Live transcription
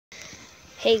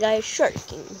Hey guys, Shark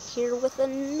King here with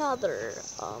another,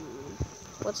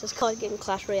 what's this called again?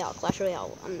 Clash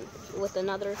Royale, with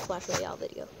another Clash Royale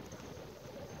video.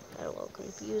 Got a little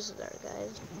confused there,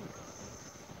 guys.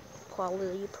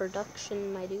 Quality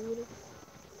production, my dude.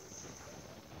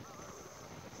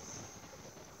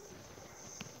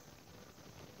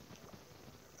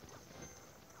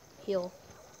 Heal.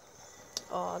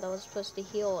 Oh, that was supposed to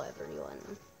heal everyone.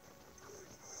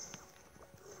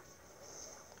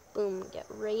 Boom, get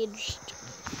raged.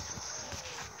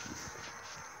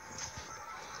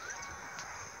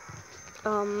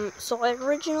 So I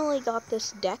originally got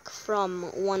this deck from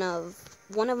one of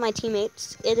my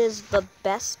teammates. It is the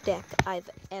best deck I've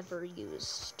ever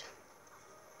used.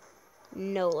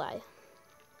 No lie.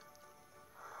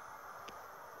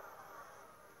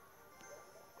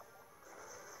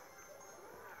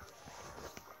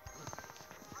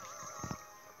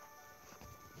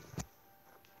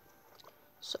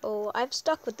 So I've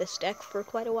stuck with this deck for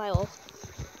quite a while.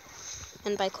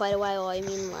 And by quite a while, I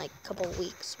mean like a couple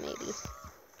weeks, maybe.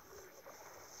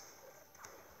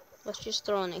 Let's just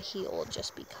throw in a heal,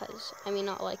 just because. I mean,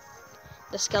 not like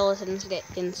the skeletons get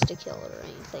insta-kill or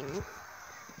anything.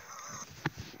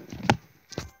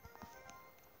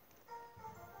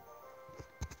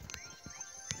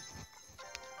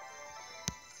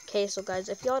 Okay, so guys,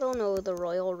 if y'all don't know, the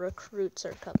Royal recruits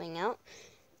are coming out.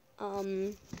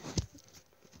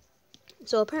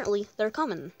 So apparently, they're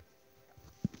coming.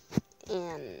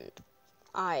 And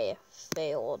I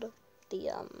failed the,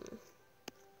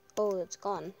 oh, it's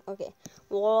gone. Okay.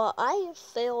 Well, I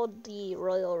failed the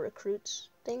Royal Recruits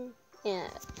thing, and,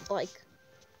 like,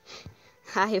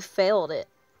 I failed it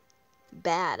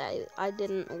bad. I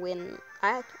didn't win.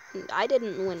 I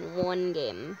didn't win one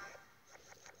game.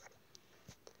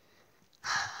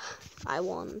 I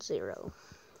won 0,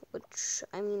 which,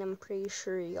 I mean, I'm pretty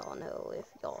sure y'all know if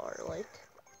y'all are, like,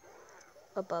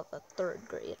 above a 3rd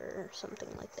grader or something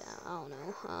like that. I don't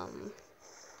know.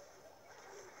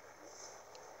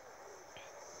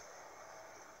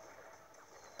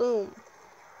 Boom.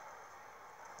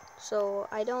 So,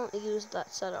 I don't use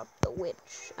that setup,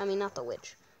 not the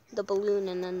witch, the balloon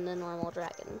and then the normal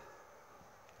dragon.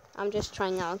 I'm just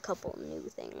trying out a couple new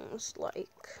things, like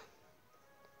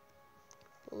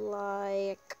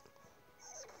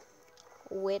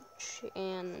witch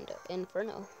and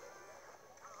inferno.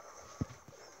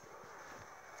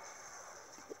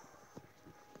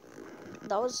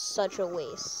 That was such a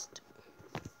waste.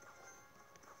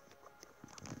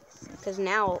 Because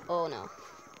now, oh no.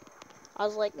 I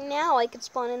was like, now I could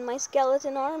spawn in my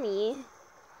skeleton army.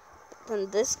 Then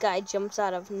this guy jumps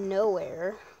out of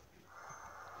nowhere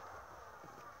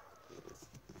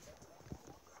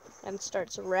and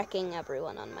starts wrecking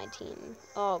everyone on my team.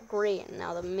 Oh, great. And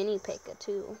now the mini P.E.K.K.A.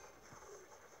 too.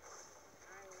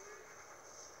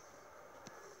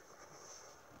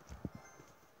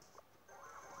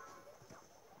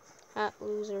 Ah,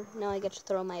 loser. Now I get to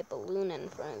throw my balloon in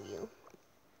front of you.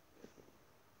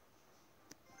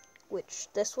 Which,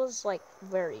 this was, like,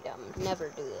 very dumb. Never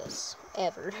do this.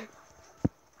 Ever.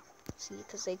 See,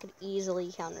 because they could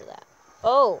easily counter that.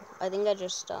 Oh! I think I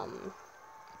just, yeah.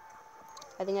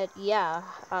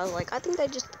 I think I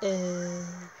just,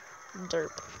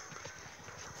 derp.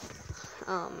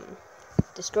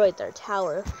 Destroyed their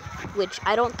tower. Which,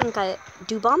 I don't think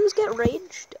do bombs get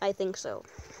raged? I think so.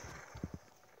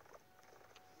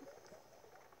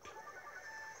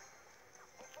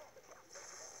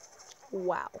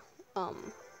 Wow.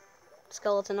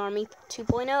 Skeleton Army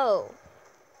 2.0.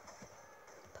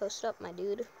 Post up, my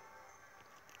dude.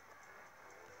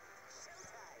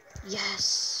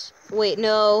 Yes. Wait,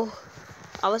 no.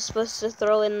 I was supposed to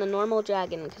throw in the normal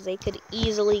dragon because they could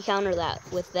easily counter that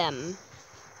with them.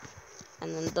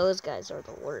 And then those guys are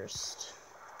the worst.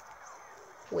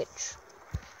 Which?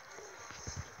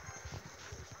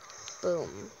 Boom.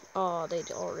 Oh,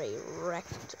 they'd already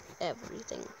wrecked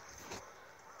everything.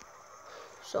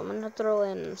 So I'm gonna throw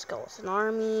in Skeleton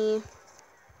Army.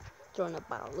 Throw in a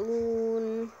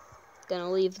balloon. Gonna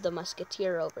leave the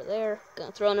musketeer over there.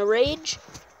 Gonna throw in a rage.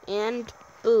 And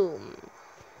boom.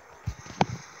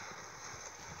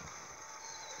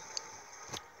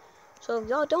 So if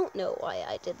y'all don't know why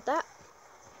I did that,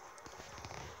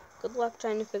 good luck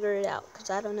trying to figure it out, because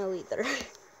I don't know either.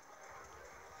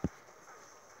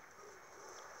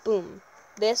 Boom.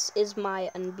 This is my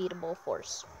unbeatable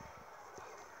force.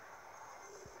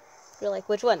 You're like,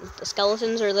 which one? The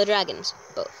skeletons or the dragons?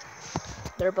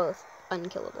 Both. They're both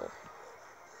unkillable.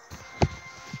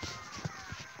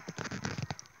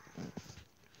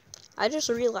 I just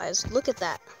realized, look at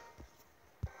that.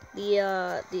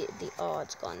 Oh,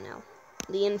 it's gone now.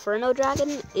 The Inferno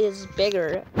Dragon is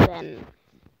bigger than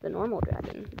the normal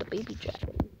dragon, the baby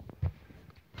dragon.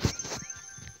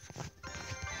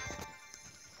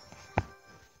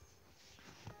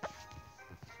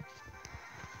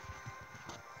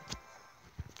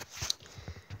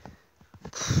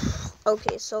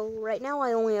 Okay, so right now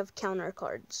I only have counter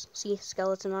cards. See,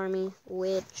 skeleton army,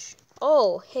 witch.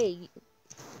 Oh, hey,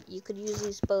 you could use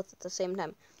these both at the same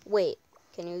time. Wait,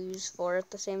 can you use 4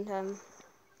 at the same time?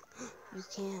 You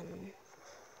can.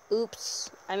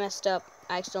 Oops, I messed up.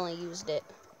 I accidentally used it.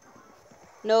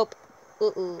 Nope.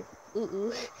 Ooh-ooh.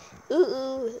 Ooh-ooh.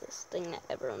 Ooh-ooh. This thing that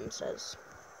everyone says.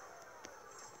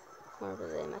 Whenever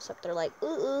they mess up, they're like,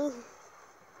 ooh-ooh.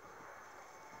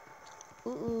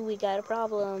 Ooh-ooh, we got a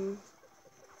problem.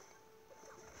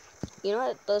 You know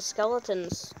what? Those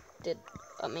skeletons did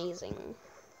amazing.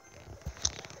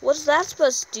 What's that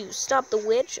supposed to do? Stop the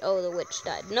witch? Oh, the witch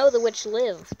died. No, the witch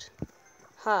lived.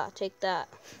 Ha, take that.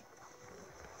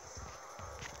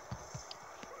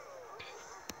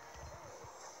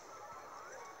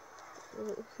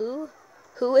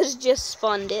 Who has just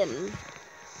spawned in?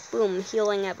 Boom,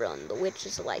 healing everyone. The witch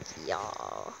is like,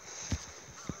 yaw.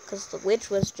 Because the witch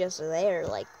was just there,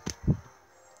 like,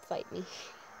 fight me.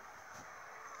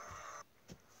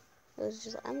 It was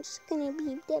just, I'm just gonna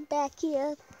be back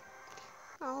here.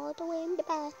 All the way in the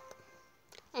back.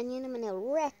 And then I'm gonna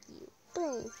wreck you.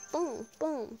 Boom, boom,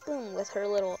 boom, boom. With her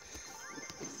little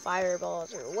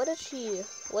fireballs. Or what does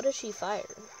she fire?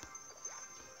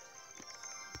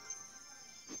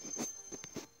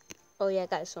 Oh yeah,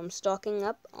 guys, so I'm stocking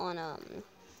up on,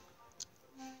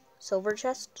 silver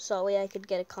chest. So that way I could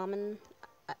get a common.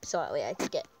 So that way I could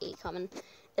get a common.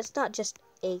 It's not just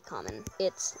a common,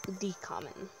 it's the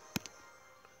common.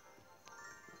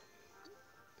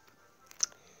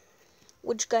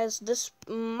 Which, guys, this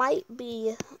might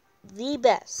be the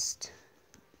best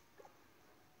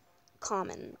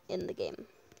common in the game.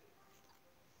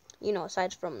 You know,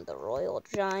 aside from the Royal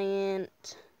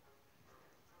Giant,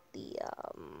 the,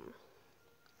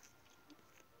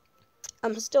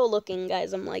 I'm still looking,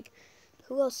 guys. I'm like,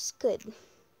 who else is good?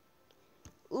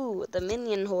 Ooh, the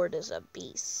Minion Horde is a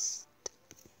beast.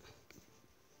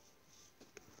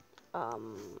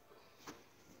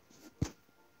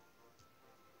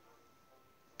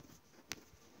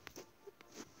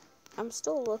 I'm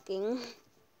still looking.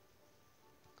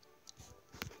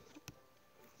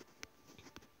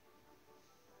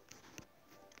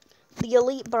 The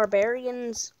Elite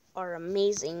Barbarians are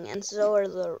amazing, and so are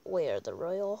the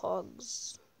Royal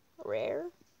Hogs rare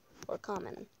or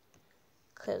common?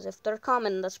 Because if they're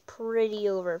common, that's pretty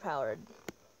overpowered.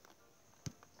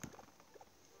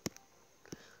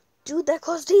 Dude, that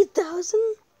cost 8,000?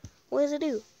 What does it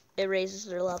do? It raises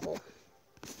their level.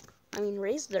 I mean,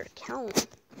 raise their count.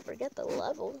 Forget the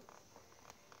level.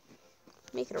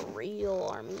 Make it a real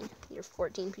army. You're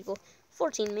 14 people.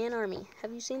 14-man army.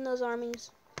 Have you seen those armies?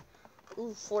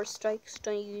 Ooh, 4 strikes.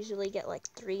 Don't you usually get like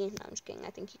 3? No, I'm just kidding. I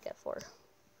think you get 4.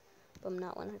 But I'm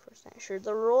not 100% sure.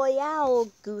 The Royale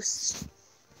Goose.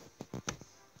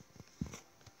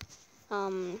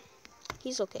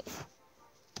 He's okay.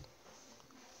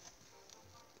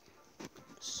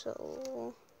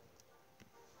 So,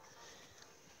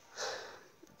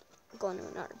 going to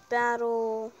another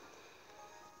battle.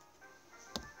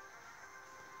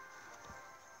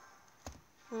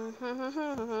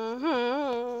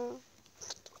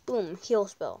 Boom, heal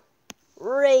spell.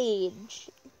 Rage.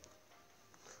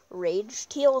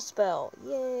 Raged heal spell.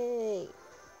 Yay.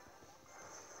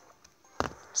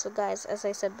 So guys, as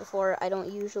I said before, I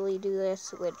don't usually do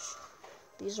this, which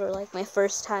these are like my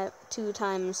first 2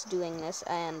 times doing this,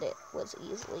 and it was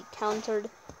easily countered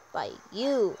by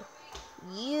you.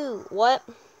 You. What?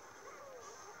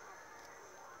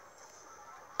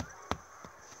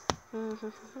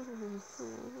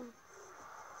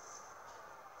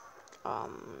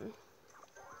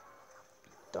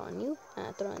 Throwing you,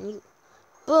 and throwing you.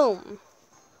 Boom!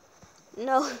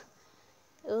 No,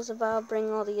 it was about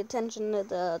bringing all the attention to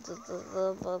the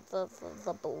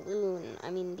balloon. I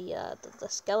mean, the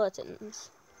skeletons.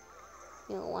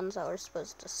 You know, ones that were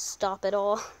supposed to stop it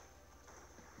all.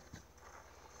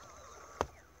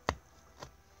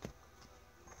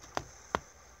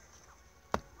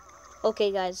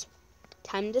 Okay, guys,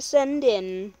 time to send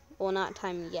in. Well, not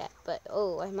time yet, but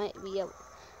oh,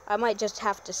 I might just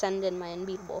have to send in my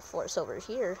unbeatable force over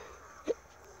here.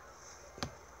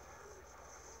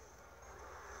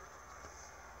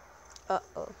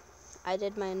 Uh-oh. I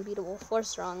did my unbeatable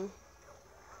force wrong.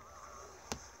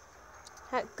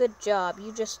 Good job.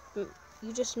 You just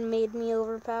made me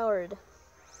overpowered.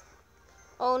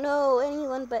 Oh no,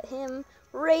 anyone but him.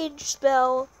 Rage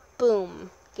spell.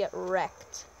 Boom. Get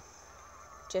wrecked.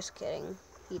 Just kidding.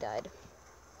 He died.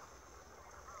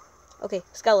 Okay,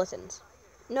 skeletons.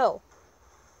 No.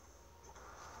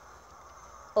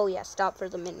 Oh yeah, stop for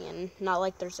the minion. Not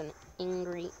like there's an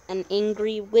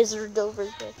angry wizard over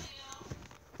there.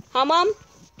 Huh, Mom?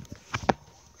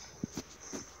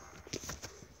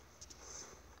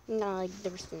 Not like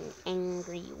there's an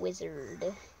angry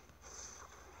wizard.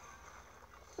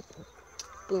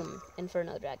 Boom,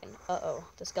 Inferno Dragon. Uh-oh,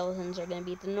 the skeletons are gonna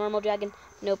beat the normal dragon.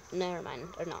 Nope, never mind,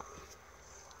 they're not.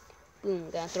 Boom,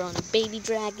 gonna throw in the baby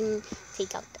dragon,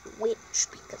 take out the witch,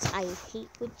 because I hate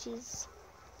witches.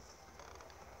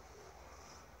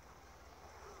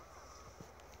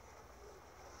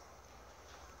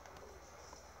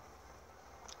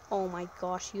 Oh my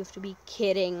gosh, you have to be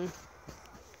kidding.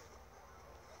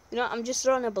 You know, I'm just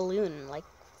throwing a balloon, like,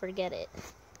 forget it.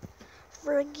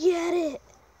 Forget it!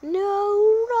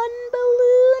 No, run,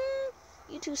 balloon!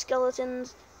 You two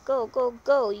skeletons, go, go,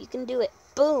 go, you can do it.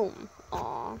 Boom!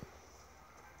 Aw.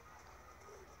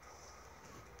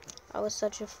 I was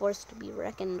such a force to be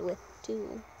reckoned with,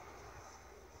 too.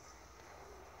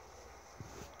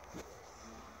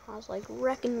 I was like,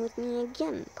 reckon with me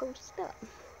again, post up.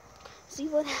 See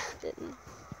what happened.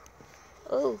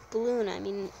 Oh, balloon, I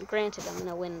mean, granted, I'm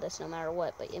gonna win this no matter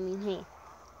what, but I mean, hey.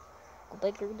 Go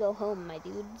big or go home, my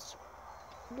dudes.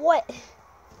 What?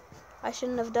 I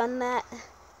shouldn't have done that.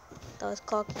 That was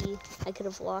cocky. I could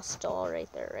have lost all right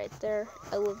there.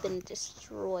 I would have been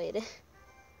destroyed.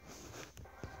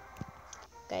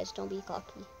 Guys, don't be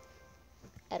cocky.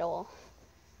 At all.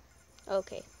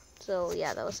 Okay, so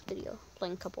yeah, that was the video.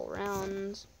 Playing a couple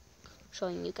rounds.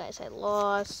 Showing you guys I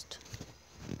lost.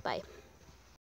 Bye.